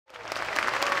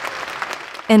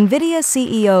NVIDIA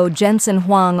CEO Jensen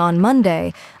Huang on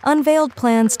Monday unveiled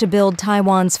plans to build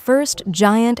Taiwan's first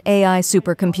giant AI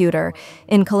supercomputer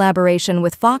in collaboration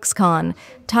with Foxconn,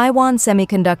 Taiwan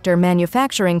Semiconductor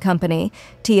Manufacturing Company,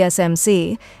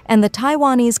 TSMC, and the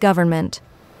Taiwanese government.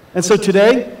 And so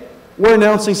today, we're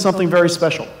announcing something very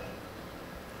special.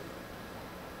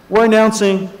 We're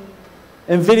announcing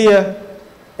NVIDIA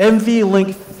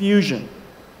NVLink Fusion.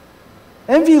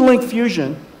 NVLink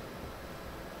Fusion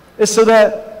is so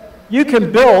that you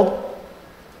can build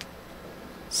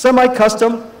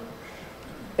semi-custom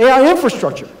AI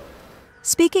infrastructure.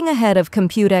 Speaking ahead of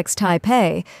Computex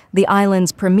Taipei, the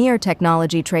island's premier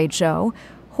technology trade show,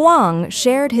 Huang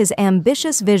shared his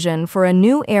ambitious vision for a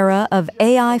new era of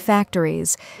AI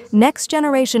factories,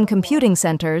 next-generation computing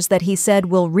centers that he said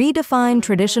will redefine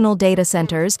traditional data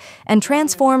centers and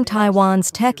transform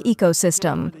Taiwan's tech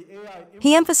ecosystem.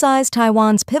 He emphasized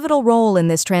Taiwan's pivotal role in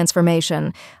this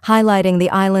transformation, highlighting the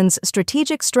island's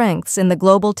strategic strengths in the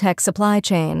global tech supply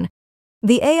chain.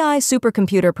 The AI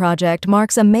supercomputer project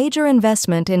marks a major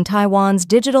investment in Taiwan's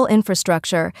digital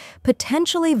infrastructure,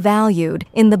 potentially valued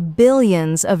in the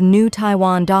billions of new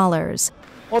Taiwan dollars.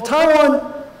 Well,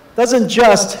 Taiwan doesn't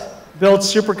just build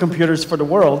supercomputers for the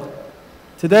world.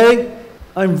 Today,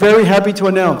 I'm very happy to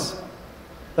announce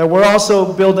that we're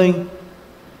also building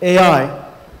AI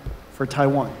for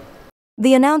Taiwan.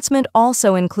 The announcement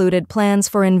also included plans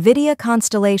for NVIDIA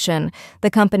Constellation, the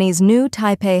company's new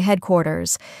Taipei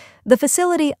headquarters. The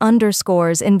facility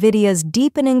underscores NVIDIA's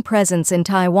deepening presence in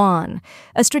Taiwan,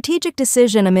 a strategic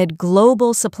decision amid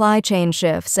global supply chain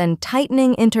shifts and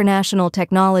tightening international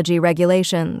technology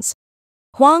regulations.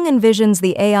 Huang envisions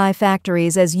the AI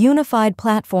factories as unified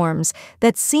platforms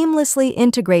that seamlessly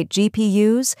integrate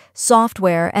GPUs,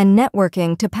 software, and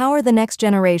networking to power the next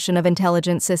generation of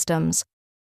intelligent systems.